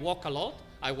that. I walk a lot.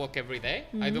 I walk every day.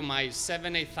 I do my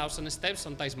 8,000 steps,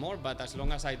 sometimes more, but as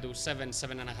long as I do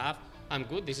 7.5, I'm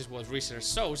good. This is what research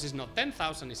shows. It's not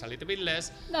 10,000, it's a little bit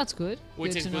less. That's good.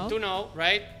 Which is good to know,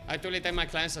 right? I totally tell my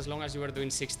clients, as long as you are doing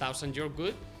 6,000, you're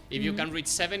good. If you can reach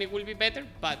 7, it will be better,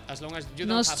 but as long as you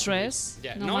don't have stress. To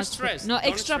reach, no stress. No Don't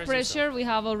extra stress pressure. yourself. We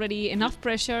have already enough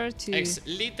pressure to...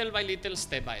 Little by little,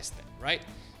 step by step, right?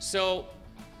 So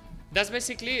that's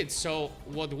basically it. So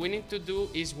what we need to do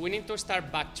is we need to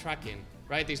start backtracking,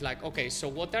 right? It's like, okay, so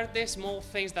what are the small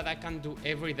things that I can do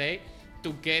every day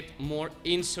to get more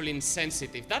insulin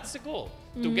sensitive? That's the goal,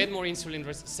 to get more insulin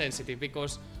sensitive,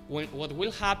 because what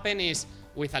will happen is,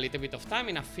 with a little bit of time,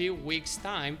 in a few weeks'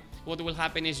 time, what will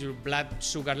happen is your blood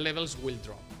sugar levels will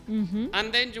drop.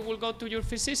 And then you will go to your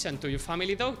physician, to your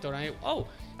family doctor,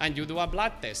 and you do a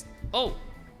blood test.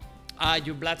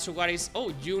 Your blood sugar is,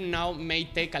 you now may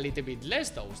take a little bit less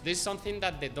dose. This is something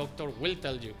that the doctor will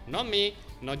tell you. Not me,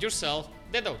 not yourself,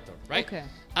 the doctor, right? Okay.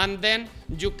 And then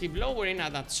you keep lowering,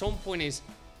 and at some point is,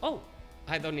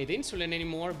 I don't need insulin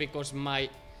anymore because my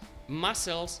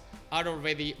muscles are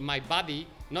already, my body,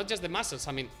 not just the muscles,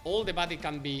 I mean, all the body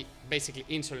can be basically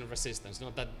insulin resistance,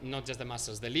 not just the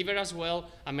muscles, the liver as well,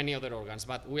 and many other organs.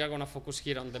 But we are going to focus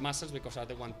here on the muscles because are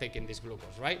the one taking this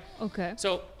glucose, right? Okay.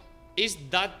 So is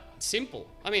that simple?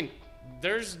 I mean,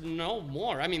 there's no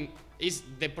more. I mean,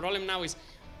 the problem now is,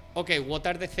 okay, what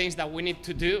are the things that we need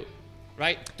to do,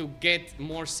 right, to get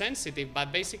more sensitive?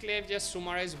 But basically, I've just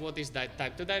summarized what is that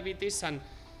type 2 diabetes and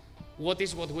what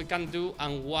we can do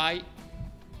and why.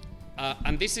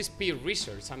 And this is peer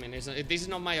research. I mean, this is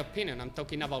not my opinion. I'm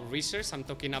talking about research. I'm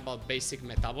talking about basic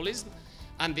metabolism.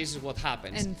 And this is what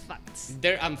happens. And facts.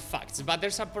 Facts. But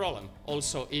there's a problem.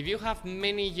 Also, if you have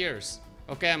many years,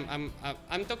 okay,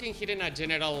 I'm talking here in a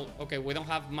general, okay, we don't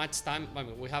have much time. I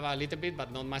mean, we have a little bit,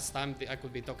 but not much time. I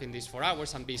could be talking this for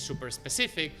hours and be super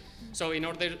specific. So in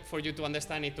order for you to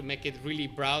understand it, to make it really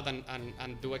broad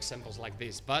and do examples like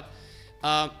this. But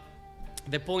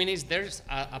the point is, there's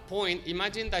a point.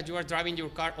 Imagine that you are driving your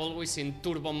car always in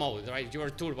turbo mode, right? You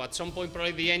are turbo. At some point,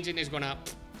 probably the engine is going to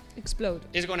explode.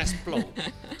 It's going to explode.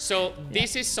 So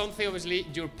this is something, obviously,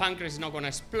 your pancreas is not going to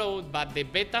explode, but the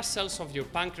beta cells of your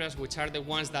pancreas, which are the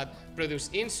ones that produce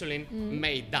insulin,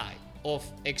 may die of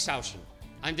exhaustion.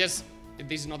 And just,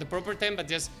 this is not the proper term, but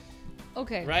just,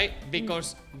 right?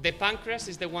 Because the pancreas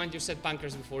is the one, you said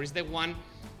pancreas before, is the one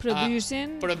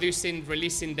releasing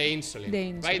the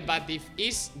insulin, right? But if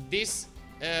this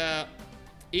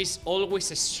is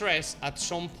always stressed, at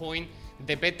some point,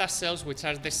 the beta cells, which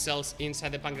are the cells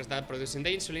inside the pancreas that are producing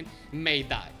the insulin, may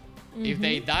die. If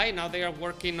they die, now they are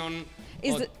working on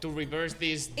to reverse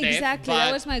this death. Exactly,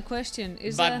 that was my question.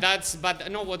 But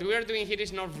no, what we are doing here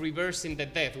is not reversing the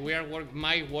death.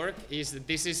 My work is,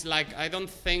 this is like, I don't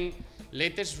think,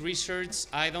 latest research,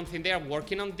 I don't think they are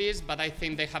working on this, but I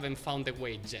think they haven't found the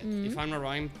way yet. If I'm not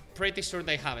wrong, I'm pretty sure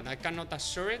they haven't. I cannot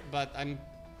assure it, but I'm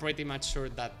pretty much sure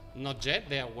that not yet.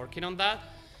 They are working on that.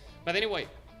 But anyway,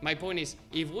 my point is,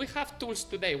 if we have tools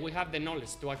today, we have the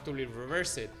knowledge to actually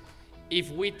reverse it. If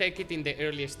we take it in the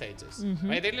early stages,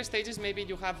 right? Early stages, maybe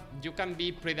you can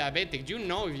be pre-diabetic. You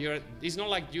know, if it's not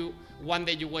like one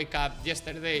day you wake up,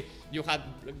 yesterday you had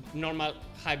normal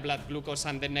high blood glucose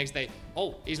and the next day,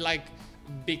 oh, it's like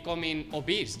becoming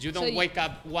obese. You don't wake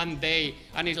up one day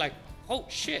and it's like, oh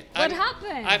shit. What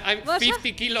happened? I'm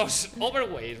 50 kilos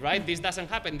overweight, right? This doesn't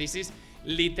happen. This is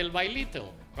little by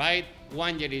little, right?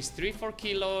 1 year is 3-4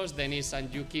 kilos, then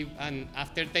and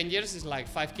after 10 years it's like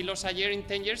 5 kilos a year. In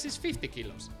 10 years is 50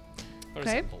 kilos, for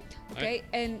example. Okay, right?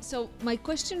 and so my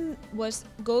question was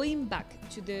going back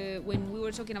to when we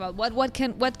were talking about what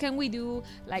can we do,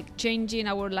 like changing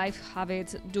our life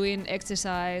habits, doing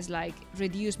exercise, like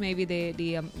reduce maybe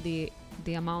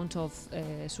the amount of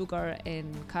sugar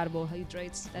and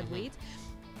carbohydrates that we eat.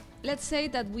 Let's say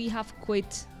that we have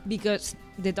quit because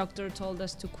the doctor told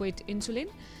us to quit insulin,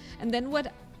 and then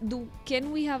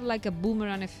can we have like a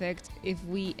boomerang effect if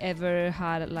we ever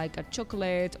had like a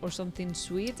chocolate or something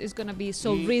sweet? It's gonna be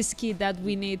so risky that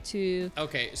we need to.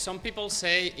 Okay, some people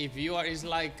say if you are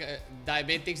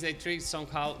diabetics, they treat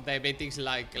somehow diabetics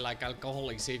like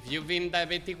alcoholics. If you've been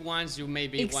diabetic once, you may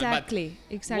be exactly.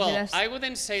 Well, I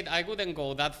wouldn't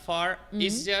go that far.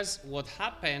 It's just what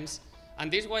happens. And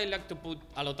this is why I like to put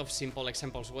a lot of simple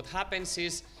examples. What happens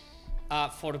is,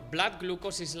 for blood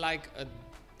glucose, is like,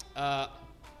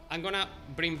 I'm gonna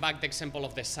bring back the example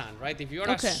of the sun, right? If you're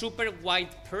a super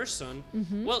white person,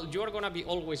 well, you're gonna be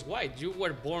always white. You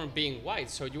were born being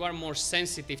white, so you are more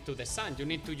sensitive to the sun. You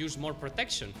need to use more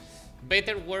protection.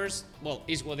 Better, worse, well,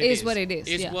 is what it is. Is what it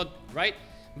is, right?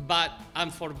 But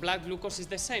for blood glucose, it's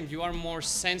the same. You are more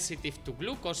sensitive to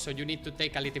glucose, so you need to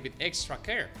take a little bit extra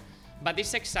care. But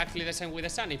it's exactly the same with the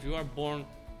sun. If you are born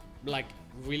like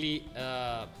really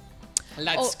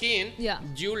light skin,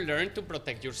 you learn to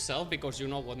protect yourself because you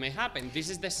know what may happen. This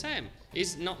is the same.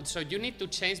 It's not, so you need to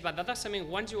change, but that doesn't mean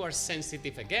once you are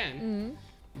sensitive again,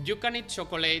 you can eat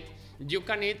chocolate, you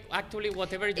can eat actually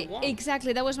whatever you want.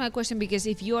 Exactly, that was my question, because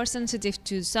if you are sensitive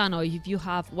to sun or if you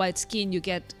have white skin, you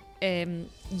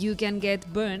can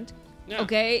get burned. Yeah.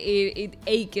 Okay, it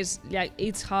aches, like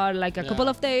it's hard like a couple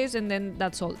of days, and then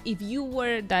that's all. If you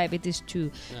were diabetes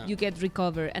too, you get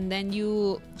recover, and then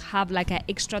you have like an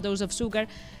extra dose of sugar.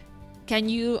 Can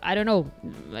you, I don't know,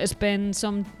 spend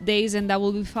some days and that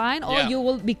will be fine, or you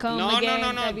will become No.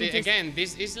 Again,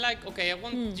 This is like, okay, I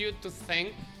want you to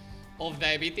think of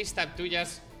diabetes type 2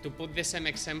 just to put the same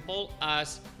example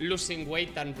as losing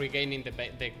weight and regaining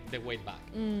the weight back,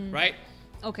 right?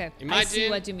 Okay, Imagine, I see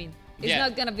what you mean. It's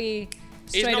not gonna be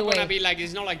straight away. Gonna be like,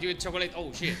 it's not like you eat chocolate,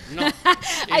 oh shit, no.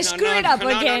 I screwed it up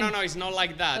again. No, it's not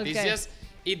like that. It's just,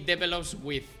 it develops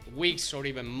with weeks or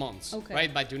even months,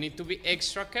 right? But you need to be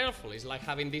extra careful. It's like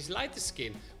having this light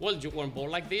skin. Well, you weren't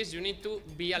born like this, you need to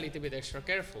be a little bit extra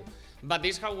careful. But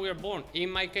this is how we are born.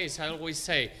 In my case, I always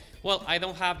say, well, I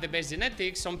don't have the best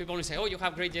genetics. Some people say, oh, you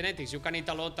have great genetics, you can eat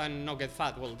a lot and not get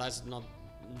fat. Well, that's not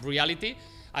reality.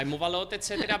 I move a lot,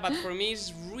 etc. But for me,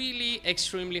 it's really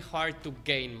extremely hard to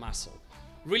gain muscle.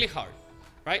 Really hard,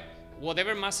 right?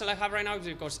 Whatever muscle I have right now is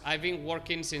because I've been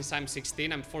working since I'm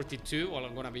 16. I'm 42. Well,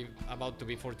 I'm gonna be about to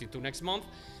be 42 next month.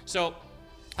 So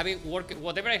I've been working,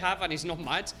 whatever I have, and it's not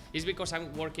much, is because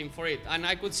I'm working for it. And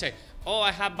I could say, oh,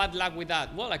 I have bad luck with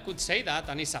that. Well, I could say that,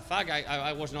 and it's a fact.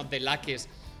 I was not the luckiest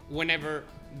whenever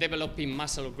developing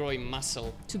muscle or growing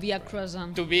muscle. To be a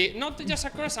croissant. To be, not just a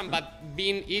croissant, but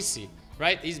being easy.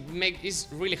 Right? It's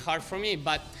really hard for me,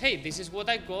 but hey, this is what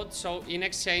I got, so in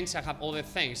exchange I have other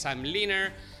things. I'm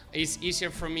leaner, it's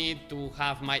easier for me to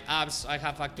have my abs. I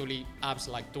have actually abs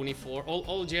like 24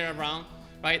 all year around,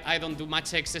 right? I don't do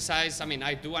much exercise. I mean,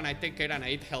 I do, and I take care and I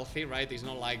eat healthy, right? It's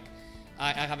not like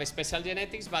I have a special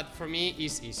genetics, but for me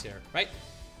it's easier, right?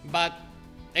 But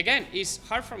again, it's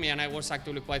hard for me, and I was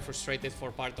actually quite frustrated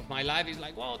for part of my life. It's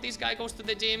like, well, this guy goes to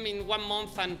the gym in 1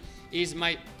 month and is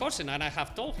my cousin, and I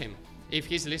have told him, if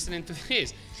he's listening to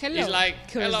this, he's like,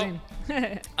 hello.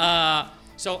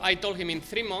 So I told him in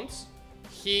 3 months,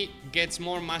 he gets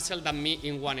more muscle than me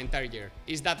in 1 entire year.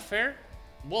 Is that fair?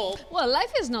 Well,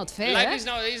 life is not fair. Life is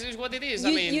not, is what it is.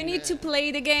 You need to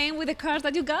play the game with the cards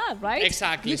that you got, right?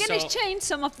 Exactly. You can exchange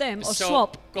some of them or so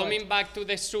swap. Coming back to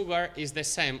the sugar is the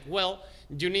same. Well,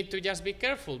 you need to just be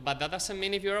careful, but that doesn't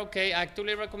mean if you're okay. I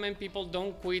actually recommend people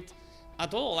don't quit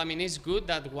at all. I mean, it's good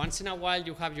that once in a while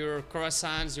you have your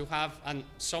croissants, you have, and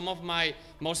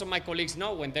most of my colleagues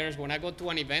know when I go to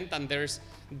an event and there's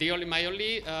my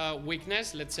only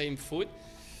weakness, let's say in food,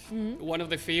 one of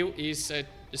the few is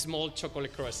small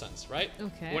chocolate croissants, right?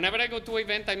 Okay. Whenever I go to an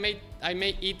event, I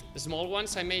may eat small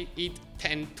ones, I may eat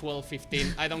 10, 12,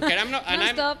 15, I don't care. I'm not,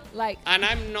 and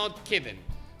I'm not kidding.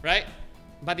 right?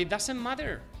 But it doesn't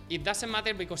matter. It doesn't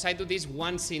matter because I do this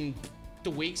once in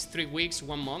 2 weeks, 3 weeks,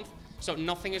 1 month. So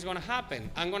nothing is gonna happen.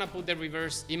 I'm gonna put the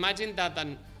reverse. Imagine that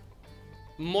a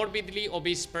morbidly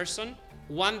obese person,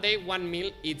 one day, one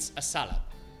meal, eats a salad.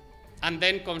 And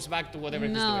then comes back to whatever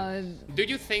he's doing. Do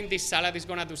you think this salad is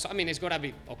gonna do so? I mean, it's gonna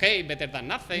be okay, better than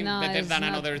nothing, better than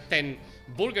another 10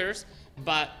 burgers.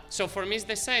 But so for me, it's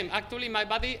the same. Actually, my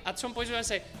body at some point is gonna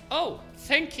say, "Oh,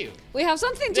 thank you. We have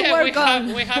something to work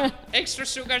on. We have extra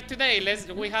sugar today.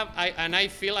 And I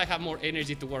feel I have more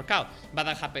energy to work out. But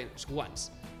that happens once,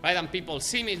 right? And people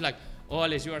see me like, "Oh,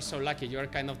 Alex, you are so lucky. You are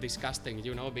kind of disgusting,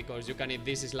 you know, because you can eat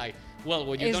this." Is like, well,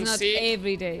 what you it's don't not see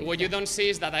every day. What you don't see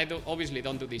is that I obviously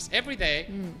don't do this every day,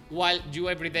 while you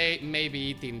every day may be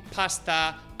eating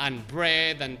pasta and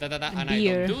bread and and I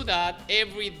don't do that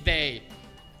every day.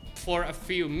 For a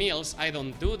few meals, I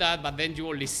don't do that, but then you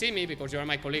only see me because you're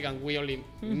my colleague and we only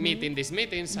meet in these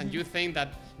meetings, and you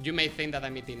may think that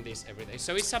I'm eating this every day.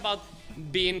 So it's about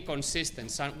being consistent.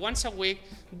 So once a week,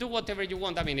 do whatever you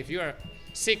want. I mean, if you are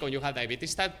sick or you have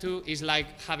diabetes type 2, it's like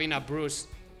having a bruise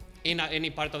in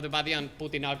any part of the body and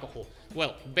putting alcohol.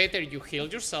 Well, better you heal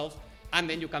yourself and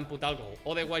then you can put alcohol.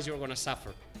 Otherwise, you're going to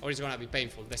suffer or it's going to be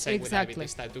painful. The same with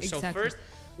diabetes type 2. So first,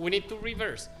 we need to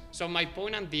reverse. So my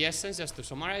point and the essence, just to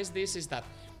summarize this, is that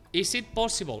is it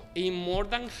possible in more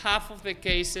than half of the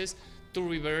cases to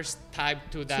reverse type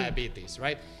 2 diabetes,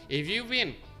 right? If you've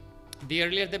been, the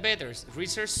earlier the better.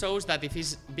 Research shows that if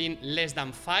it's been less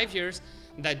than 5 years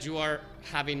that you are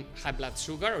having high blood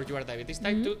sugar or you are diabetes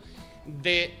type 2,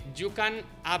 you can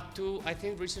up to, I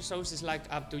think research shows is like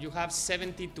up to, you have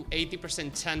 70 to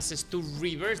 80% chances to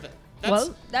reverse that.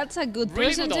 That's a good really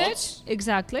percentage. Good,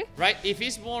 exactly. Right? If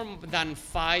it's more than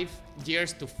 5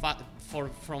 years to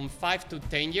from 5 to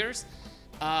 10 years,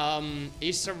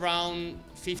 it's around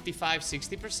 55,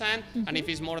 60%. And if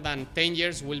it's more than 10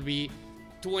 years, will be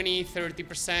 20,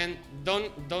 30%.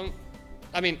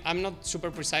 I mean, I'm not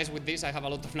super precise with this. I have a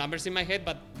lot of numbers in my head,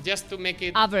 but just to make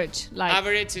it average,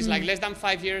 is like less than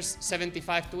 5 years,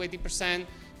 75 to 80%.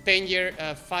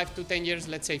 5 to 10 years,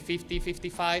 let's say 50,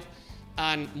 55.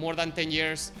 And more than 10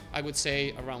 years, I would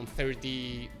say around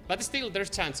 30, but still there's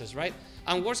chances, right?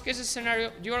 And worst case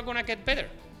scenario, you are gonna get better.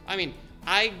 I mean,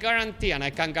 I guarantee, and I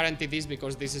can guarantee this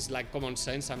because this is like common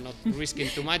sense, I'm not risking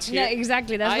too much here. Yeah,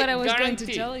 exactly, that's what I was going to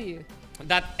tell you.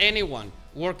 That anyone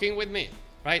working with me,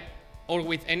 right, or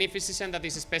with any physician that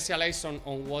is specialized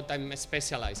on what I'm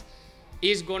specialized,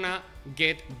 is gonna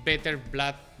get better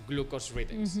blood glucose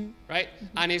readings, right?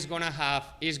 And is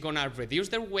gonna reduce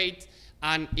their weight,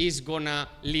 and is gonna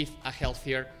live a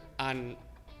healthier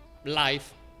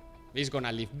life. Is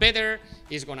gonna live better.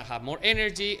 Is gonna have more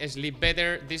energy. Sleep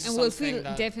better. This and is will something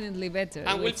feel definitely better.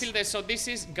 And will feel that. So this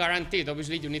is guaranteed.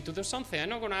 Obviously, you need to do something. I'm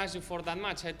not gonna ask you for that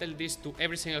much. I tell this to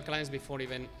every single client before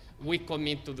even we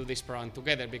commit to do this program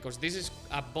together, because this is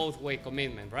a both-way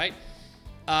commitment, right?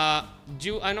 I'm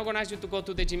not gonna ask you to go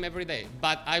to the gym every day,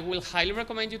 but I will highly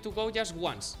recommend you to go just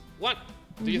once.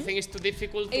 Do you think it's too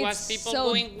difficult to ask people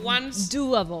going once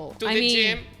doable to the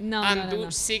gym and do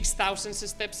 6,000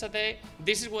 steps a day?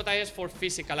 This is what I ask for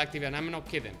physical activity, and I'm not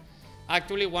kidding.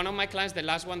 Actually, one of my clients, the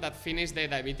last one that finished the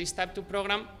diabetes type 2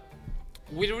 program,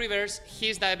 will reverse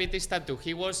his diabetes type 2.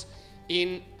 He was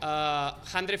in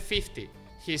 150.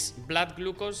 His blood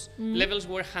glucose levels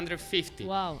were 150.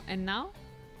 Wow, and now?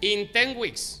 In 10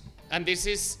 weeks. And this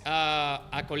is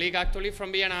a colleague actually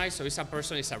from BNI, so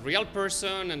it's a real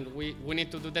person, and we need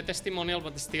to do the testimonial,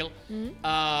 but still,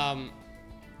 10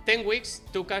 weeks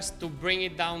took us to bring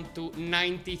it down to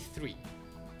 93.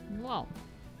 Wow.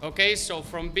 Okay, so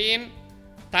from being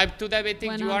type 2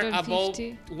 diabetic, you are above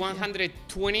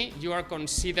 120, you are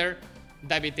considered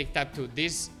diabetic type 2.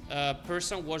 This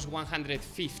person was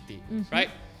 150, right?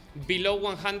 Below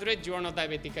 100, you are not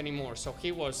diabetic anymore. So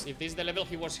he was, if this is the level,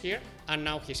 he was here, and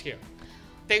now he's here.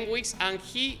 10 weeks, and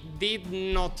he did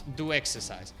not do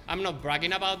exercise. I'm not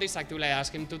bragging about this. Actually, I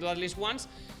asked him to do at least once.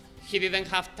 He didn't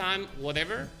have time,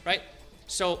 whatever, right?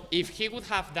 So if he would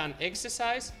have done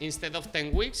exercise instead of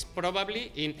 10 weeks,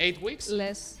 probably in 8 weeks,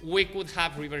 we could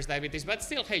have reverse diabetes. But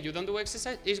still, hey, you don't do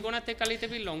exercise, it's going to take a little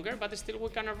bit longer, but still we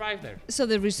can arrive there. So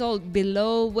the result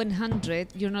below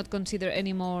 100, you're not considered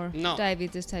anymore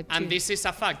diabetes type 2? And this is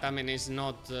a fact. I mean, it's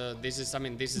not, this is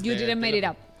you didn't make it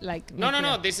up. Like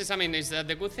no. This is, I mean,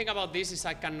 the good thing about this is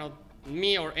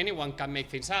me or anyone can make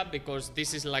things up, because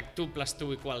this is like 2 +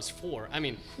 2 = 4. I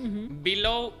mean,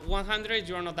 below 100,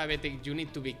 you are not diabetic. You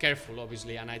need to be careful,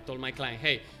 obviously. And I told my client,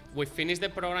 hey, we finished the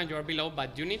program, you are below,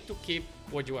 but you need to keep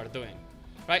what you are doing,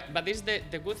 right? But this is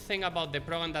the good thing about the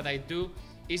program that I do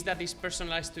is that it's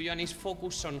personalized to you and it's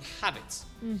focused on habits,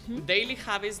 daily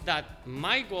habits. That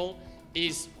my goal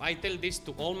is, I tell this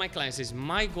to all my clients, is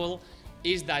my goal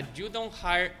is that you don't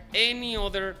hire any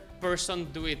other person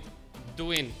doing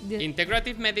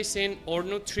integrative medicine or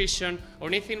nutrition or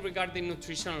anything regarding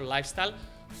nutrition or lifestyle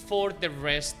for the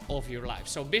rest of your life.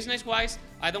 So business-wise,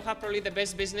 I don't have probably the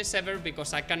best business ever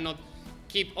because I cannot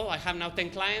keep, I have now 10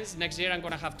 clients, next year I'm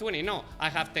gonna have 20. No, I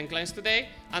have 10 clients today,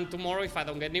 and tomorrow if I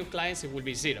don't get new clients, it will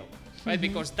be 0, right?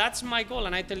 Because that's my goal,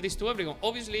 and I tell this to everyone.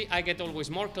 Obviously, I get always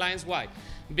more clients. Why?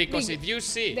 Because if you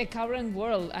see... The current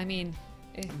world, I mean...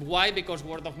 Why? Because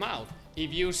word of mouth.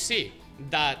 If you see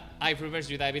that I've reversed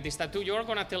your diabetes type 2, you're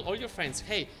gonna tell all your friends,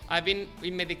 hey, I've been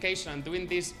in medication and doing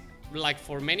this like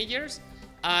for many years,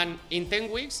 and in 10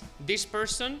 weeks, this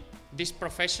person, this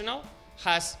professional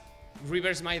has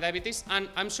reversed my diabetes, and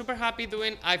I'm super happy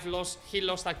doing. He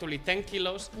lost actually 10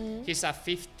 kilos. He's a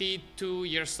 52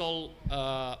 years old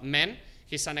man.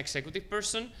 He's an executive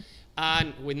person,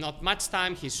 and with not much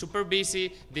time, he's super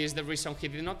busy. This is the reason he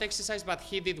did not exercise, but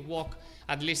he did walk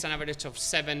at least an average of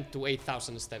 7,000 to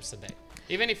 8,000 steps a day.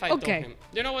 Even if I told him,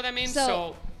 you know what I mean?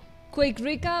 So quick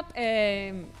recap,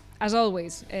 as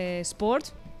always,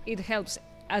 sport, it helps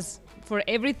us for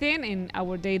everything in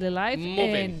our daily life.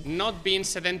 Moving, not being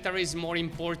sedentary is more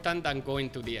important than going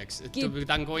to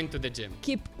the gym.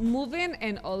 Keep moving,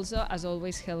 and also, as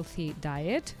always, healthy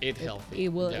diet. Eat healthy. It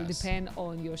will depend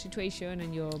on your situation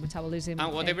and your metabolism.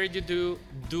 And whatever you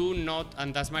do not,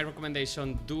 and that's my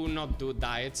recommendation, do not do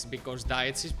diets, because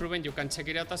diets is proven. You can check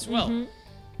it out as well.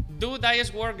 Do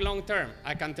diets work long term?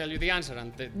 I can tell you the answer.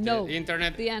 And the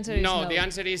internet. The answer is no. The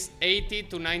answer is 80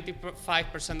 to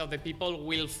 95% of the people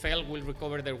will fail, will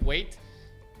recover their weight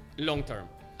long term.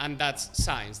 And that's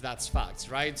science, that's facts,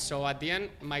 right? So at the end,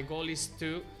 my goal is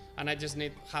to, and I just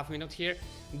need half a minute here,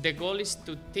 the goal is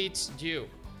to teach you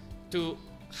to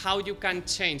how you can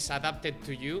change, adapted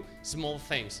to you, small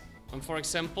things. And for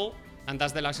example, and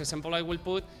that's the last example I will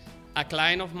put, a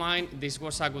client of mine, this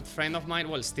was a good friend of mine,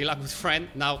 well, still a good friend,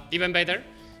 now even better,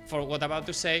 for what I'm about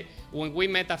to say. When we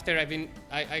met after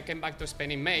I came back to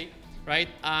Spain in May, right?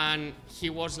 And he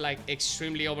was like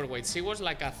extremely overweight. She was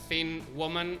like a thin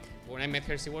woman. When I met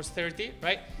her, she was 30,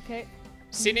 right? Okay.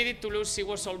 She needed to lose, she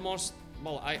was almost,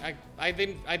 well, I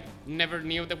never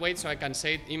knew the weight, so I can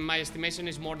say it, in my estimation,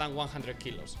 is more than 100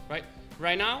 kilos, right?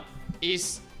 Right now,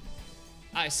 she's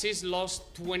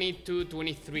lost 22,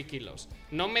 23 kilos.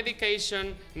 No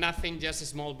medication, nothing, just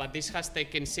small, but this has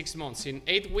taken 6 months. In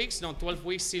 12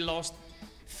 weeks, she lost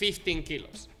 15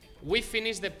 kilos. I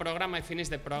finished the program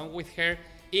with her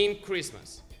in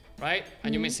Christmas, right?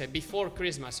 And you may say, before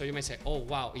Christmas, so you may say, oh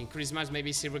wow, in Christmas,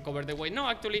 maybe she recovered the weight. No,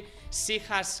 actually, she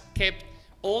has kept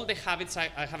all the habits I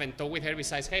haven't talked with her,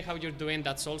 besides, hey, how you're doing,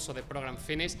 that's also the program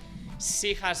finished.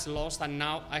 She has lost, and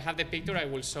now I have the picture, I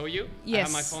will show you. Yes. I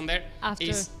have my phone there. After.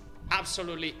 It's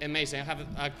absolutely amazing. I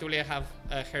have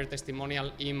her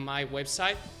testimonial in my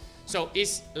website. So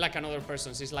it's like another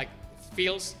person. She's like,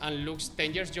 feels and looks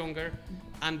 10 years younger.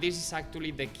 And this is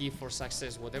actually the key for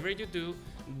success. Whatever you do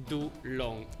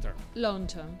long term. Long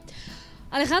term.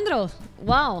 Alejandro,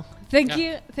 wow. Thank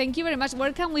you very much.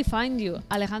 Where can we find you?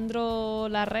 Alejandro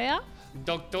Larrea?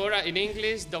 Doctora in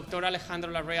English,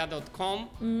 dralejandrolarrea.com,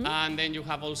 and then you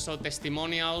have also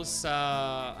testimonials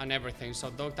and everything. So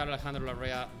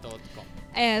dralejandrolarrea.com.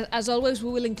 As always, we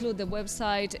will include the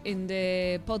website in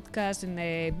the podcast, in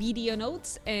the video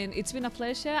notes, and it's been a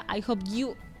pleasure. I hope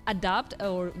you adapt,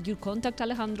 or you contact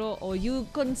Alejandro, or you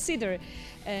consider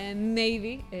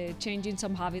maybe changing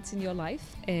some habits in your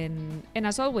life. And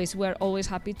as always, we're always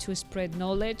happy to spread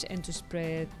knowledge and to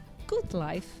spread good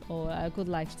life or a good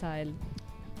lifestyle.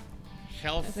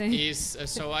 Health is,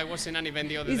 so I was in an event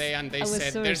the other day and they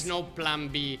said there's no plan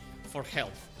B for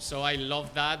health. So I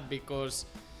love that, because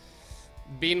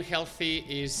being healthy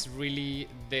is really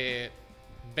the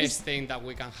best thing that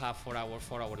we can have for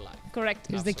our life. Correct.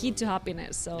 It's the key to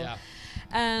happiness. So yeah.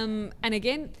 And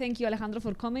again, thank you, Alejandro,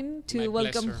 for coming to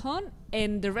Welcome Home.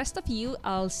 And the rest of you,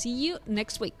 I'll see you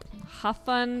next week. Have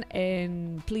fun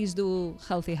and please do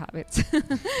healthy habits.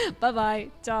 Bye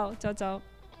bye. Ciao. Ciao. Ciao.